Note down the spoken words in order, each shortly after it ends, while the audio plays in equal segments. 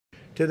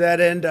To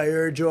that end, I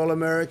urge all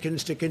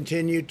Americans to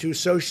continue to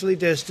socially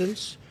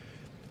distance,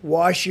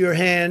 wash your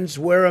hands,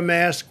 wear a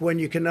mask when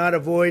you cannot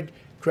avoid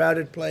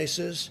crowded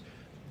places,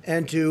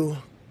 and to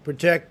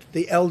protect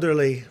the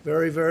elderly.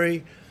 Very,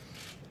 very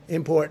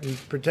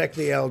important. Protect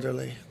the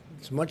elderly.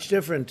 It's much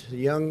different.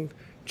 Young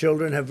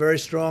children have very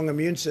strong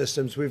immune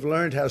systems. We've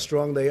learned how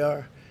strong they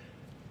are.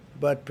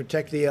 But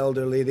protect the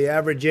elderly. The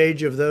average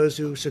age of those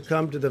who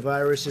succumb to the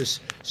virus is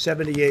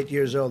 78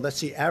 years old. That's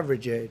the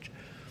average age.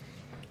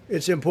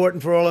 It's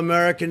important for all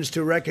Americans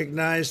to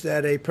recognize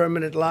that a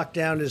permanent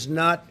lockdown is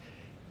not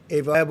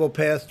a viable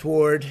path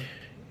toward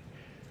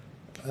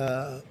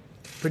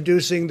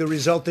producing the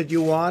result that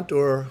you want,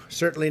 or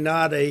certainly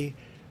not a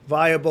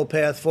viable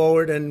path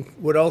forward, and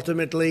would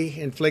ultimately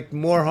inflict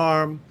more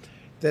harm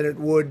than it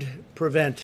would prevent.